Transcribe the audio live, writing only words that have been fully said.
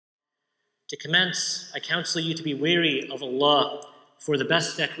To commence, I counsel you to be wary of Allah, for the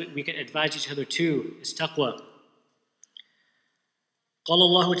best that we can advise each other to is taqwa. قال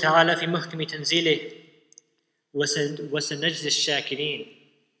الله تعالى في محكم تنزيله وسنجزي الشاكرين.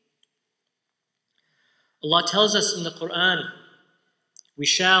 Allah tells us in the Quran, we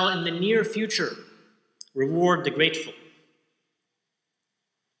shall in the near future reward the grateful.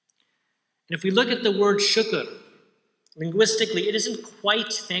 And if we look at the word shukr, linguistically, it isn't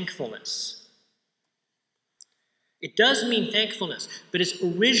quite thankfulness. It does mean thankfulness, but its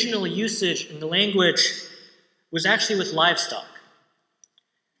original usage in the language was actually with livestock,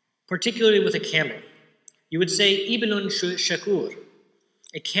 particularly with a camel. You would say, Ibnun shakur,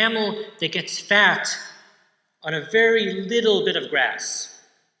 a camel that gets fat on a very little bit of grass.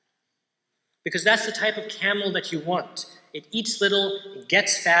 Because that's the type of camel that you want. It eats little, it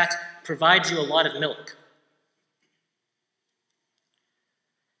gets fat, provides you a lot of milk.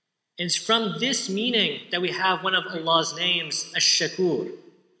 And it's from this meaning that we have one of Allah's names, Ash-Shakur.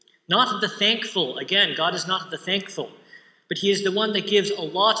 Not the thankful. Again, God is not the thankful. But He is the one that gives a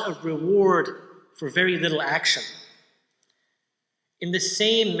lot of reward for very little action. In the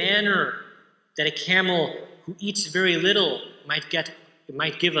same manner that a camel who eats very little might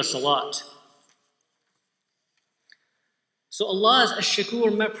give us a lot. So Allah's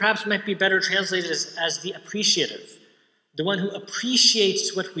Ash-Shakur perhaps might be better translated as the appreciative, the one who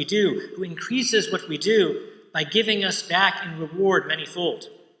appreciates what we do, who increases what we do by giving us back in reward manifold.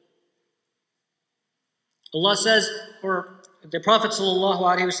 Allah says, or the Prophet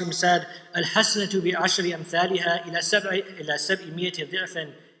ﷺ said, "Al-hasanatu bi'ashri amthaliha ila sab'imiyati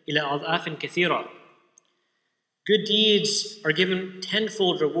dhi'fin ila adhafin kathira." Good deeds are given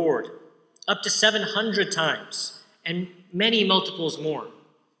tenfold reward, up to 700 times, and many multiples more.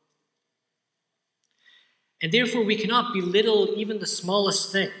 And therefore we cannot belittle even the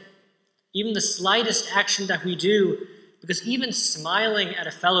smallest thing, even the slightest action that we do, because even smiling at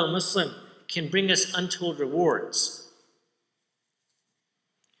a fellow Muslim can bring us untold rewards.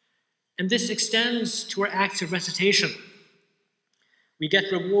 And this extends to our acts of recitation. We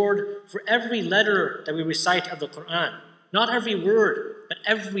get reward for every letter that we recite of the Quran. Not every word, but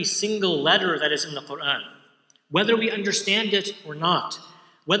every single letter that is in the Quran. Whether we understand it or not.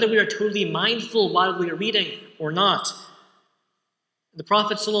 Whether we are totally mindful while we are reading or not. The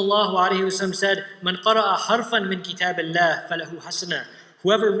Prophet ﷺ said, "Man qara'a harfan min kitabillah falahu hasana."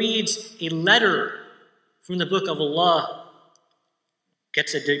 Whoever reads a letter from the book of Allah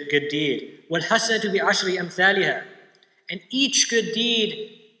gets a good deed. وَالْحَسَنَةُ بِعَشْرِ أَمْثَالِهَا. And each good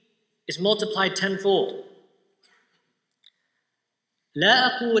deed is multiplied tenfold. لَا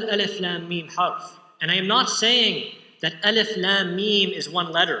أَقُولْ أَلِفْ لَامْ مِيمْ حَرْفٍ. And I am not saying that Alif Lam Mim is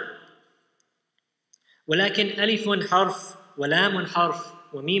one letter. وَلَكِنْ أَلِفٌ حَرْفٌ وَلَامٌ حَرْفٌ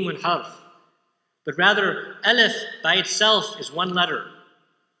وَمِيمٌ حَرْفٌ. But rather, Alif by itself is one letter.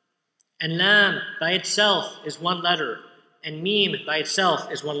 And Lam by itself is one letter. And Mim by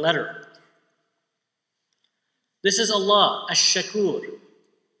itself is one letter. This is Allah, Ash-Shakur.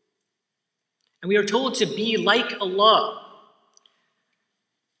 And we are told to be like Allah.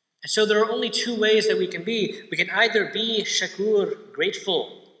 And so there are only two ways that we can be. We can either be shakur,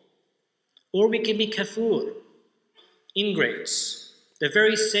 grateful, or we can be kafur, ingrates. The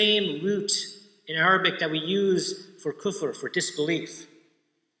very same root in Arabic that we use for kufr, for disbelief.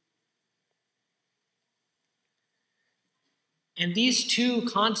 And these two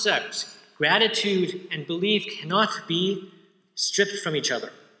concepts, gratitude and belief, cannot be stripped from each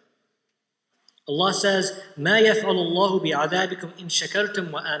other. Allah says, مَا يَفْعَلُ اللَّهُ بِعَذَابِكُمْ إِن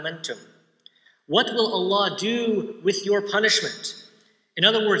شَكَرْتُمْ وَآمَنْتُمْ. What will Allah do with your punishment? In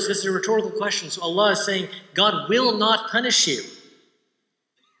other words, this is a rhetorical question. So Allah is saying, God will not punish you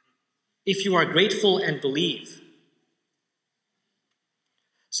if you are grateful and believe.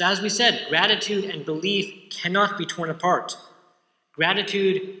 So as we said, gratitude and belief cannot be torn apart.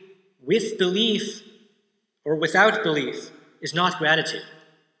 Gratitude with belief or without belief is not gratitude.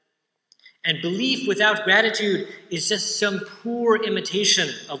 And belief without gratitude is just some poor imitation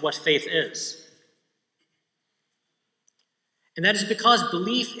of what faith is. And that is because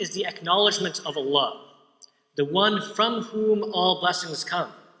belief is the acknowledgement of Allah, the one from whom all blessings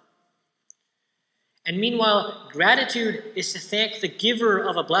come. And meanwhile, gratitude is to thank the giver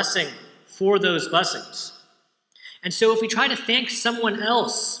of a blessing for those blessings. And so if we try to thank someone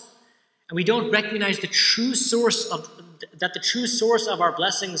else, and we don't recognize the true source of our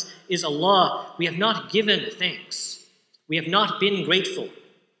blessings is Allah, we have not given thanks. We have not been grateful.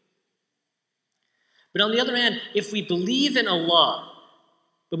 But on the other hand, if we believe in Allah,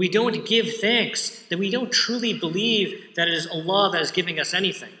 but we don't give thanks, then we don't truly believe that it is Allah that is giving us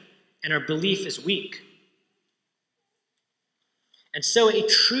anything. and our belief is weak. And so a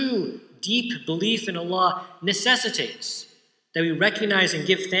true, deep belief in Allah necessitates that we recognize and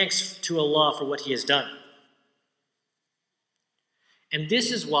give thanks to Allah for what He has done. And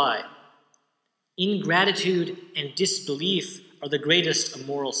this is why ingratitude and disbelief are the greatest of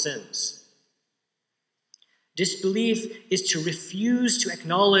moral sins. Disbelief is to refuse to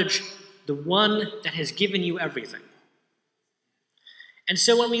acknowledge the one that has given you everything. And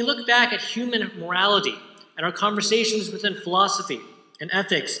so when we look back at human morality, at our conversations within philosophy and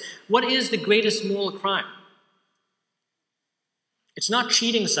ethics, what is the greatest moral crime? It's not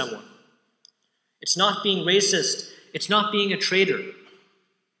cheating someone. It's not being racist. It's not being a traitor.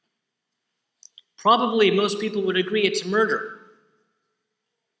 Probably most people would agree it's murder.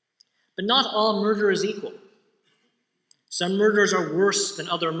 But not all murder is equal. Some murders are worse than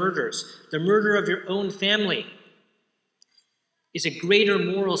other murders. The murder of your own family is a greater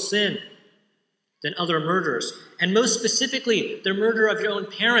moral sin than other murders. And most specifically, the murder of your own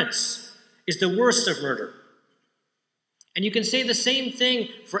parents is the worst of murder. And you can say the same thing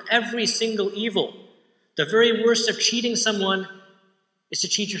for every single evil. The very worst of cheating someone is to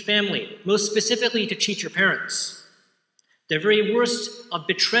cheat your family, most specifically to cheat your parents. The very worst of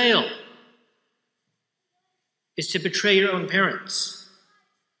betrayal is to betray your own parents.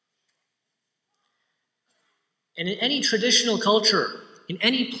 And in any traditional culture, in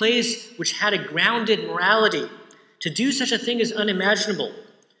any place which had a grounded morality, to do such a thing is unimaginable.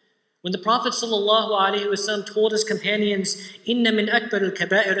 When the Prophet ﷺ told his companions, "Inna min akbar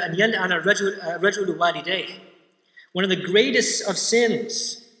al-kaba'ir an yal'ana ar-rajulu walidayh," one of the greatest of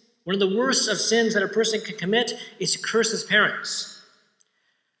sins, one of the worst of sins that a person can commit is to curse his parents.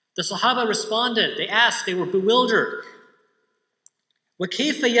 The Sahaba responded, they asked, they were bewildered.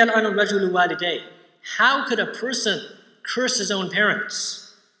 وَكَيْفَ يَلْعَنُ الرَّجُلُ وَالِدَيْهِ? How could a person curse his own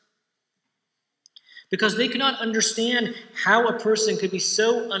parents? Because they could not understand how a person could be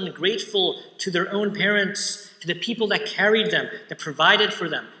so ungrateful to their own parents, to the people that carried them, that provided for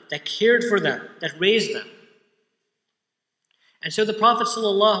them, that cared for them, that raised them. And so the Prophet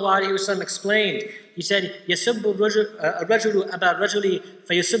ﷺ explained, he said, يَسُبُّ الرَّجُلُ أَبَا الرَّجُلِ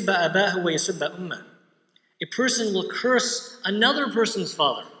فَيَسُبَّ أَبَاهُ وَيَسُبَّ أُمَّهُ. A person will curse another person's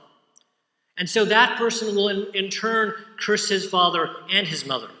father. And so that person will in turn curse his father and his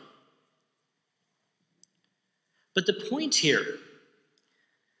mother. But the point here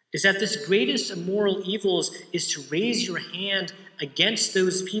is that this greatest of moral evils is to raise your hand against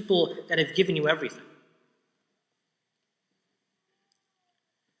those people that have given you everything.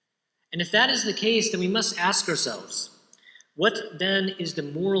 And if that is the case, then we must ask ourselves, what then is the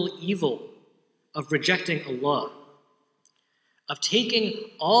moral evil of rejecting Allah? Of taking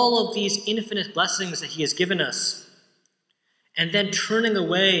all of these infinite blessings that He has given us and then turning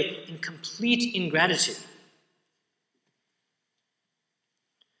away in complete ingratitude?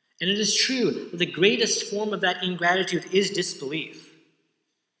 And it is true that the greatest form of that ingratitude is disbelief.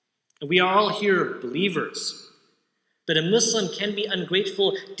 And we are all here believers. But a Muslim can be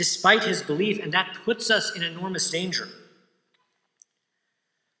ungrateful despite his belief, and that puts us in enormous danger.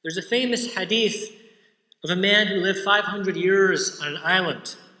 There's a famous hadith of a man who lived 500 years on an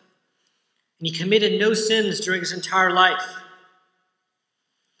island, and he committed no sins during his entire life.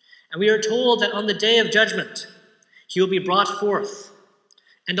 And we are told that on the day of judgment, he will be brought forth,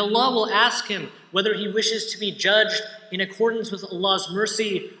 and Allah will ask him whether he wishes to be judged in accordance with Allah's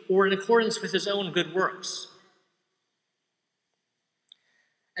mercy or in accordance with his own good works.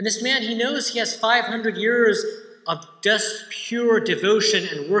 And this man, he knows he has 500 years of just pure devotion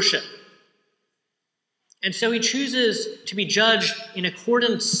and worship. And so he chooses to be judged in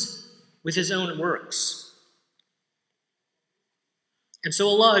accordance with his own works. And so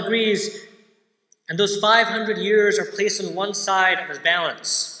Allah agrees, and those 500 years are placed on one side of his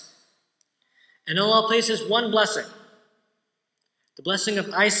balance. And Allah places one blessing, the blessing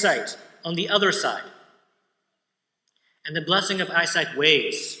of eyesight, on the other side. And the blessing of eyesight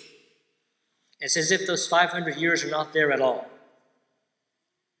weighs. It's as if those 500 years are not there at all.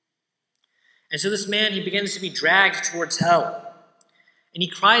 And so this man, he begins to be dragged towards hell. And he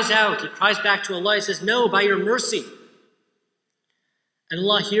cries out, he cries back to Allah, he says, "No, by your mercy." And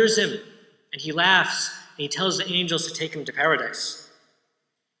Allah hears him, and he laughs, and he tells the angels to take him to paradise.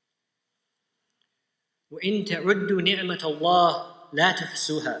 وَإِن تَعُدُّوا نِعْمَةَ اللَّهِ لَا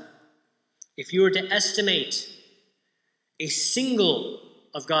تُحْصُوهَا. If you were to estimate a single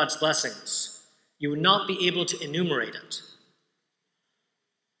of God's blessings, you would not be able to enumerate it.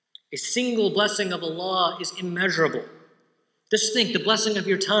 A single blessing of Allah is immeasurable. Just think, the blessing of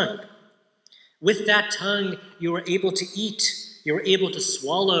your tongue. With that tongue, you are able to eat you were able to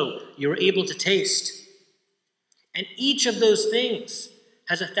swallow, you were able to taste. And each of those things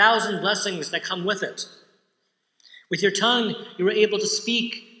has 1,000 blessings that come with it. With your tongue, you were able to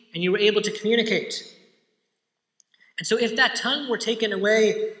speak and you were able to communicate. And so if that tongue were taken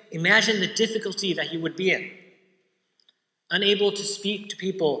away, imagine the difficulty that you would be in. Unable to speak to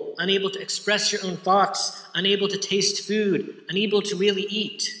people, unable to express your own thoughts, unable to taste food, unable to really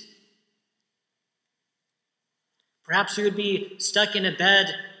eat. Perhaps you would be stuck in a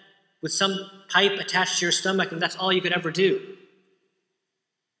bed with some pipe attached to your stomach, and that's all you could ever do.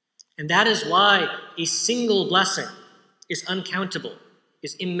 And that is why a single blessing is uncountable,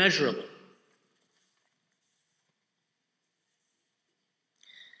 is immeasurable.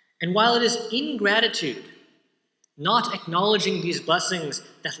 And while it is ingratitude, not acknowledging these blessings,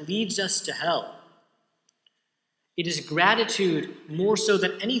 that leads us to hell, it is gratitude more so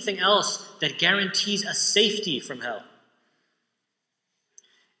than anything else that guarantees us safety from hell.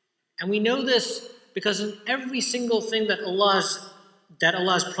 And we know this because in every single thing that Allah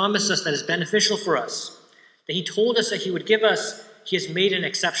has promised us that is beneficial for us, that He told us that He would give us, He has made an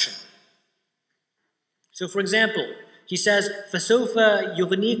exception. So for example, He says, فَسَوْفَ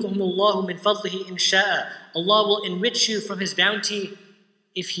يُغْنِيكُمُ اللَّهُ مِنْ فَضْلِهِ إِنْ شَاءَ. Allah will enrich you from His bounty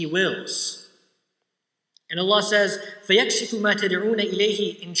if He wills. And Allah says, فَيَكْشِفُ مَا تَدْعُونَ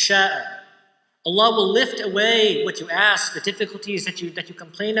إِلَيْهِ إِنْ شَاءَ. Allah will lift away what you ask, the difficulties that you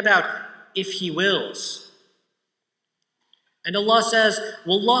complain about, if He wills. And Allah says,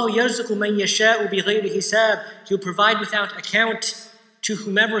 وَاللَّهُ يَرْزُقُ مَنْ يَشَاءُ بِغَيْرِ حِسَابٍ. He will provide without account to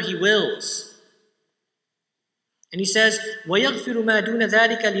whomever He wills. And He says, وَيَغْفِرُ مَا دُونَ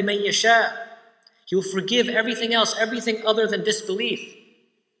ذَلِكَ لِمَنْ يَشَاءُ. He will forgive everything else, everything other than disbelief,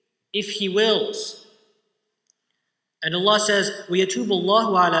 if He wills. And Allah says, وَيَتُوبُ اللَّهُ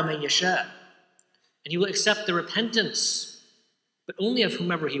عَلَى مَنْ يَشَاءُ. And He will accept the repentance, but only of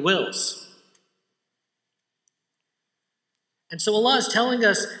whomever He wills. And so Allah is telling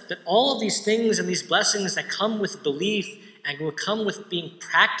us that all of these things and these blessings that come with belief and will come with being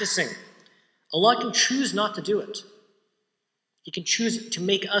practicing, Allah can choose not to do it. He can choose to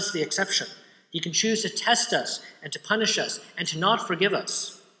make us the exception. He can choose to test us and to punish us and to not forgive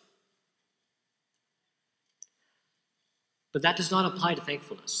us. But that does not apply to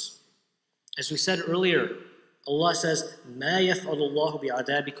thankfulness. As we said earlier, Allah says, مَا يَفْعَلُ اللَّهُ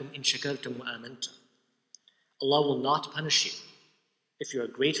بِعَذَابِكُمْ إِن شَكَرْتُمْ وَآمَنْتُمْ. Allah will not punish you if you are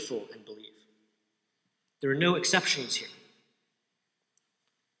grateful and believe. There are no exceptions here.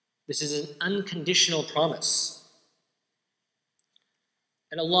 This is an unconditional promise.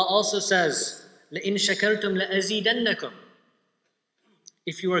 And Allah also says, لَإِن شَكَرْتُمْ لَأَزِيدَنَّكُمْ.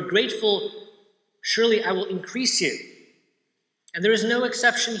 If you are grateful, surely I will increase you. And there is no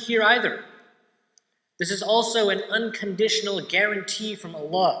exception here either. This is also an unconditional guarantee from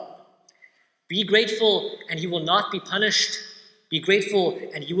Allah. Be grateful and you will not be punished. Be grateful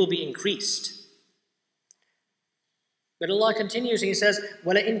and you will be increased. But Allah continues and He says,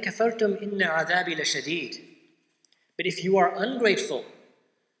 وَلَئِن كَفَرْتُمْ إِنَّ عَذَابِي لَشَدِيدٌ. But if you are ungrateful,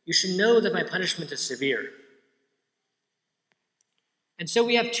 you should know that my punishment is severe. And so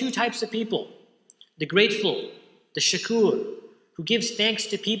we have two types of people. The grateful, the shakur, who gives thanks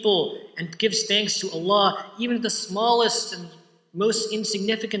to people and gives thanks to Allah, even the smallest and most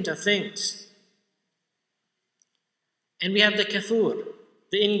insignificant of things. And we have the kafur,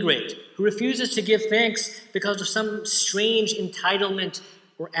 the ingrate, who refuses to give thanks because of some strange entitlement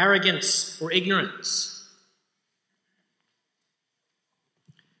or arrogance or ignorance.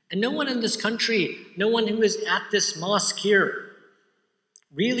 And no one in this country, no one who is at this mosque here,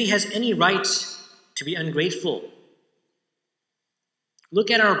 really has any right to be ungrateful.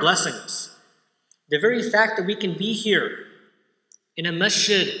 Look at our blessings. The very fact that we can be here in a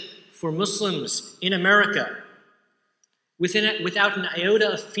masjid for Muslims in America, without an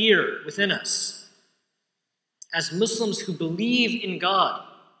iota of fear within us, as Muslims who believe in God,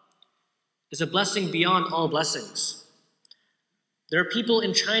 is a blessing beyond all blessings. There are people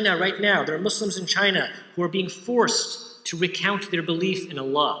in China right now, there are Muslims in China who are being forced to recount their belief in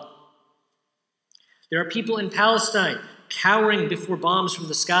Allah. There are people in Palestine cowering before bombs from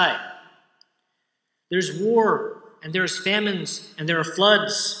the sky. There's war, and there's famines, and there are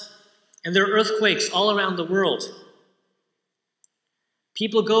floods, and there are earthquakes all around the world.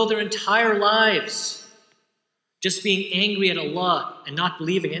 People go their entire lives just being angry at Allah and not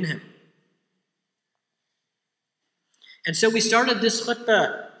believing in Him. And so we started this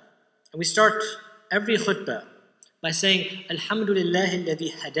khutbah, and we start every khutbah by saying, Alhamdulillahi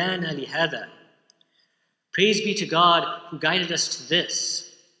alladhi hadana li hada. Praise be to God who guided us to this,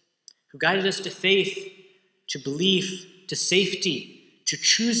 who guided us to faith, to belief, to safety, to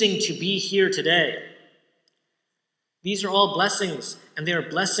choosing to be here today. These are all blessings, and they are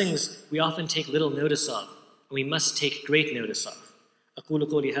blessings we often take little notice of, and we must take great notice of. أقول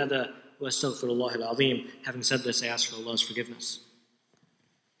قولي هذا وأستغفر الله العظيم. Having said this, I ask for Allah's forgiveness.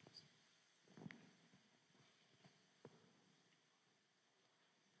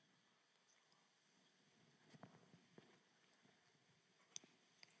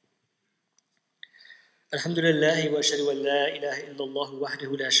 الحمد لله وأشهد أن لا إله إلا الله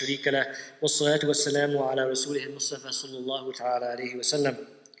وحده لا شريك له والصلاة والسلام على رسوله المصطفى صلى الله تعالى عليه وسلم.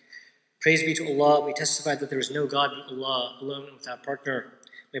 Praise be to Allah. We testify that there is no God but Allah, alone and without partner.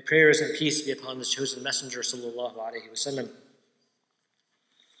 May prayers and peace be upon His chosen messenger sallallahu alaihi wasallam.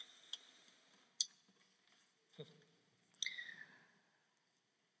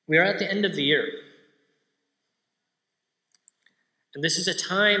 We are at the end of the year. And this is a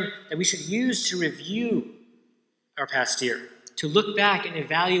time that we should use to review our past year, to look back and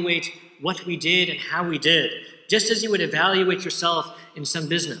evaluate what we did and how we did, just as you would evaluate yourself in some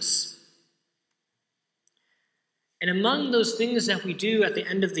business. And among those things that we do at the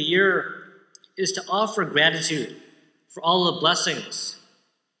end of the year is to offer gratitude for all the blessings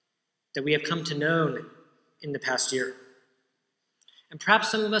that we have come to know in the past year. And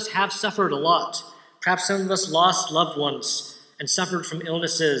perhaps some of us have suffered a lot. Perhaps some of us lost loved ones and suffered from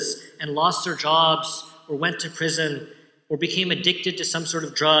illnesses and lost their jobs or went to prison or became addicted to some sort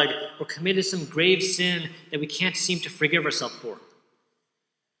of drug or committed some grave sin that we can't seem to forgive ourselves for.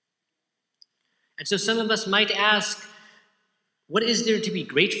 And so some of us might ask, what is there to be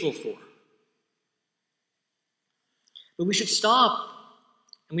grateful for? But we should stop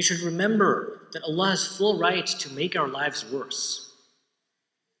and we should remember that Allah has full right to make our lives worse.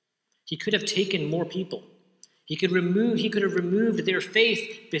 He could have taken more people. He could have removed their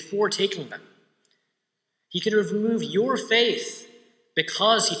faith before taking them. He could have removed your faith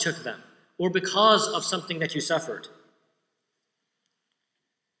because He took them, or because of something that you suffered.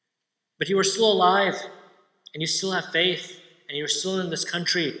 But you are still alive, and you still have faith, and you're still in this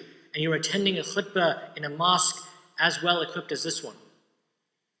country, and you're attending a khutbah in a mosque as well equipped as this one.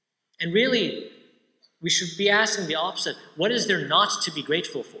 And really, we should be asking the opposite. What is there not to be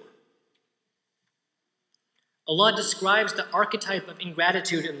grateful for? Allah describes the archetype of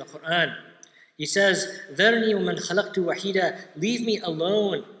ingratitude in the Quran. He says, ذَرْنِي وَمَنْ خَلَقْتُ وَحِيدًا, leave me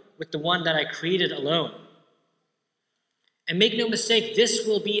alone with the one that I created alone. And make no mistake, this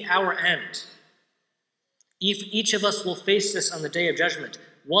will be our end. Each of us will face this on the Day of Judgment,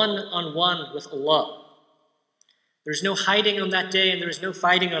 one-on-one with Allah. There's no hiding on that day, and there is no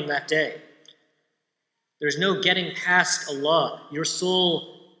fighting on that day. There's no getting past Allah. Your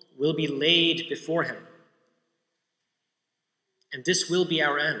soul will be laid before Him. And this will be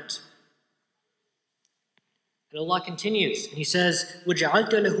our end. And Allah continues, and He says, وَجَعَلْتَ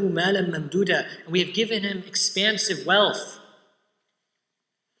لَهُ مَالًا مَمْدُودًا, and we have given him expansive wealth.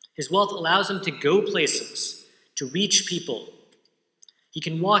 His wealth allows him to go places, to reach people. He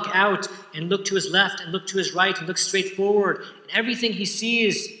can walk out and look to his left and look to his right and look straight forward, and everything he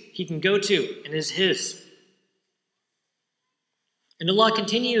sees, he can go to and is his. And Allah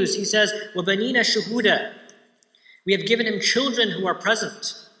continues, He says, وَبَنِينَ شُهُودًا, we have given him children who are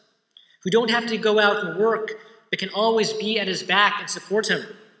present, who don't have to go out and work, but can always be at his back and support him.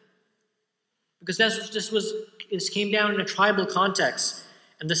 Because this came down in a tribal context,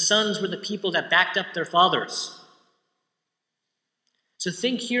 and the sons were the people that backed up their fathers. So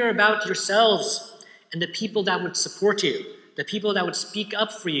think here about yourselves and the people that would support you, the people that would speak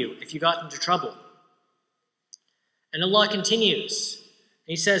up for you if you got into trouble. And Allah continues,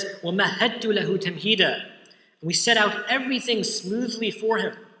 and He says, وَمَهَدْتُ لَهُ تَمْهِيدًا, and we set out everything smoothly for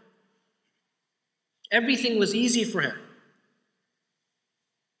him. Everything was easy for him.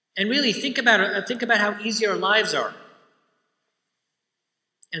 And really, think about it. Think about how easy our lives are.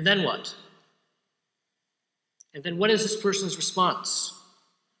 And then what? And then what is this person's response?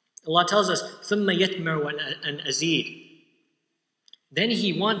 Allah tells us, ثُمَّ يَتْمَعُ أَنْ أَزِيدُ. Then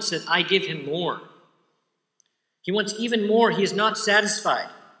he wants that I give him more. He wants even more. He is not satisfied.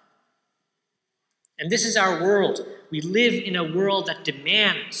 And this is our world. We live in a world that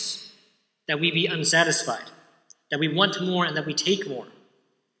demands that we be unsatisfied, that we want more and that we take more.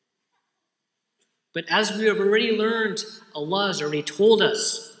 But as we have already learned, Allah has already told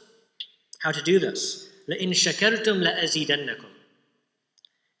us how to do this. لَإِن شَكَرْتُمْ لَأَزِيدَنَّكُمْ.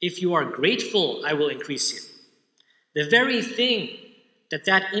 If you are grateful, I will increase you. The very thing that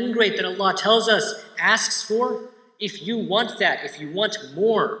ingrate that Allah tells us asks for, if you want that, if you want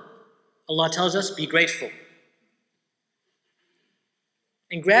more, Allah tells us, be grateful.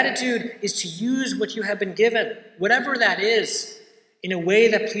 And gratitude is to use what you have been given, whatever that is, in a way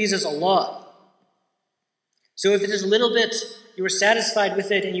that pleases Allah. So if it is a little bit, you are satisfied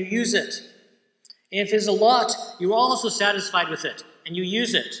with it and you use it. And if it is a lot, you are also satisfied with it and you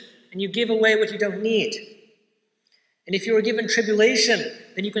use it. And you give away what you don't need. And if you are given tribulation,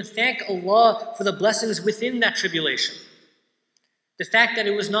 then you can thank Allah for the blessings within that tribulation. The fact that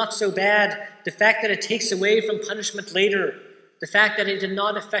it was not so bad, the fact that it takes away from punishment later, the fact that it did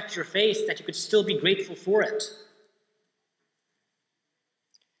not affect your faith, that you could still be grateful for it.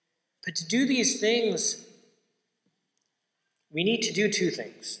 But to do these things, we need to do two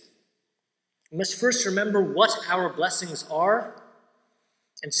things. We must first remember what our blessings are.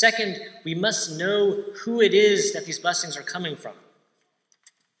 And second, we must know who it is that these blessings are coming from.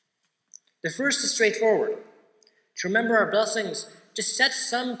 The first is straightforward. To remember our blessings, just set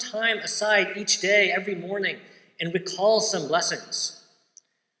some time aside each day, every morning, and recall some blessings.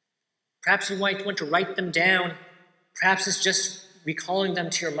 Perhaps you might want to write them down. Perhaps it's just recalling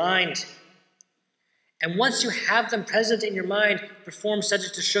them to your mind. And once you have them present in your mind, perform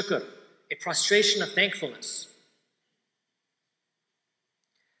sajda to Shukr, a prostration of thankfulness.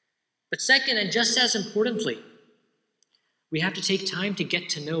 But second, and just as importantly, we have to take time to get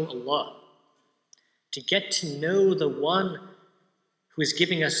to know Allah, to get to know the one who is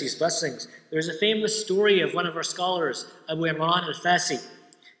giving us these blessings. There's a famous story of one of our scholars, Abu Imran al-Fasi,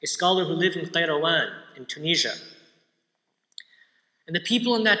 a scholar who lived in Qayrawan in Tunisia. And the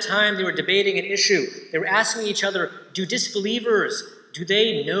people in that time, they were debating an issue. They were asking each other, do disbelievers, do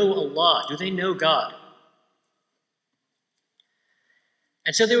they know Allah? Do they know God?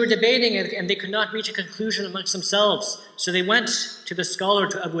 And so they were debating and they could not reach a conclusion amongst themselves. So they went to the scholar,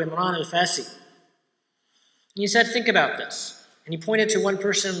 to Abu Imran al-Fasi. And he said, think about this. And he pointed to one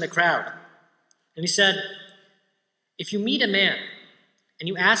person in the crowd. And he said, if you meet a man and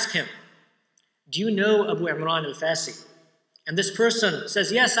you ask him, do you know Abu Imran al-Fasi? And this person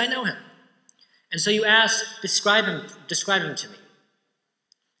says, yes, I know him. And so you ask, describe him to me.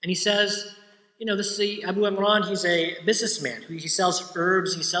 And he says, you know, this is Abu Imran, he's a businessman. He sells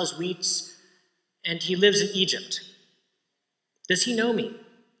herbs, he sells wheats, and he lives in Egypt. Does he know me?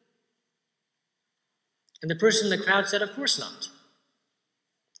 And the person in the crowd said, of course not.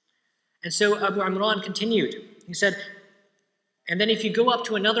 And so Abu Imran continued. He said, and then if you go up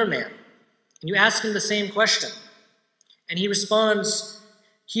to another man and you ask him the same question, and he responds,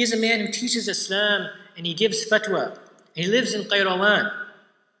 he is a man who teaches Islam and he gives fatwa, and he lives in Qayrawan.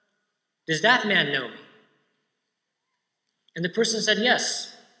 Does that man know me? And the person said,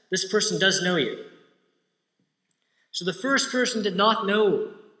 yes, this person does know you. So the first person did not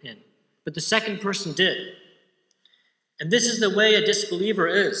know him, but the second person did. And this is the way a disbeliever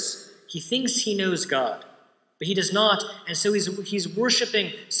is. He thinks he knows God, but he does not, and so he's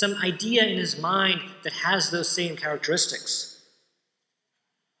worshiping some idea in his mind that has those same characteristics.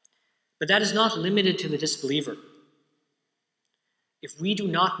 But that is not limited to the disbeliever. If we do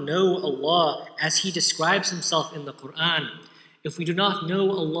not know Allah as He describes Himself in the Quran, if we do not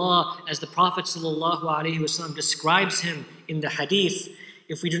know Allah as the Prophet ﷺ describes Him in the Hadith,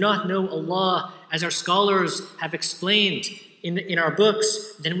 if we do not know Allah as our scholars have explained in our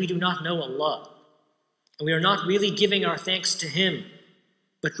books, then we do not know Allah. And we are not really giving our thanks to Him,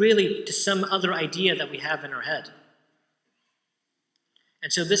 but really to some other idea that we have in our head.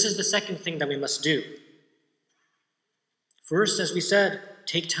 And so this is the second thing that we must do. First, as we said,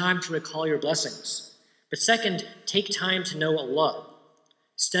 take time to recall your blessings. But second, take time to know Allah.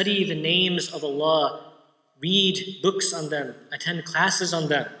 Study the names of Allah, read books on them, attend classes on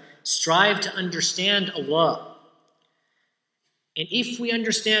them, strive to understand Allah. And if we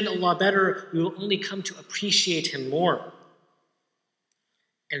understand Allah better, we will only come to appreciate Him more.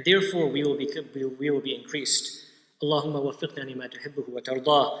 And therefore, we will be increased. Allahumma wafiqna lima tuhibbuhu wa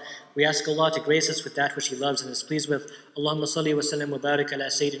tardah. We ask Allah to grace us with that which He loves and is pleased with. Allahumma salli wa sallim wa barik ala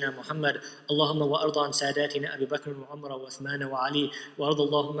Sayyidina Muhammad. Allahumma wa arda an sadatina Abu Bakr wa Umar wa Uthman wa Ali. Wa arda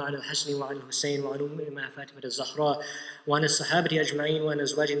Allahumma an al-Hasan wa an al-Husayn wa an Ummina Fatimah al-Zahra. Wa an al-Sahabati ajma'in wa an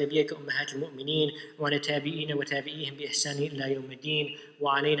azwaji nabiyyika ummahat al-mu'mineen. Wa an al-tabi'ina wa tabi'ihim bi ihsani ila yawm al-din.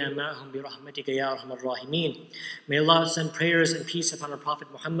 Wa alayna ma'ahum bi rahmatika ya arhamar rahimin. May Allah send prayers and peace upon our Prophet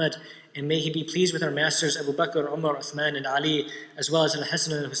Muhammad, and may he be pleased with our masters Abu Bakr, Umar, Uthman, and Ali, as well as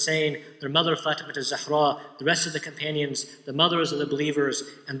Al-Hasan and Hussein, their mother Fatimah al-Zahra, the rest of the companions, the mothers of the believers,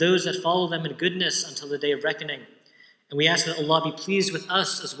 and those that follow them in goodness until the day of reckoning. And we ask that Allah be pleased with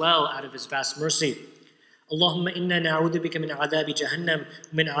us as well out of His vast mercy. Allahumma inna na'udhu bika min adhabi jahannam,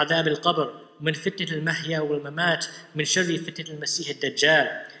 min adhab al-qabr, min fitnat al-mahya wal-mamat, min sharri fitnat al-masih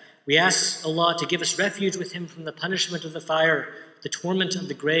al-dajjal. We ask Allah to give us refuge with Him from the punishment of the fire, the torment of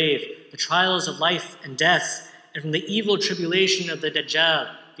the grave, the trials of life and death, and from the evil tribulation of the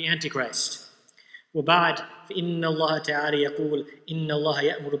Dajjal, the Antichrist. وبعد فإن الله تعالى يقول إن الله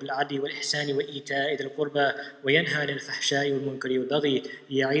يأمر بالعدل والإحسان وإيتاء ذي القربى وينهى عن الفحشاء والمنكر والبغي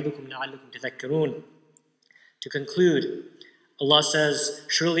يعظكم لعلكم تذكرون. To conclude, Allah says,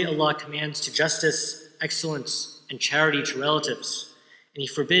 surely Allah commands to justice, excellence, and charity to relatives, and He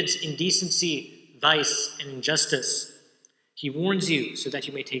forbids indecency, vice, and injustice. He warns you so that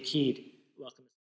you may take heed.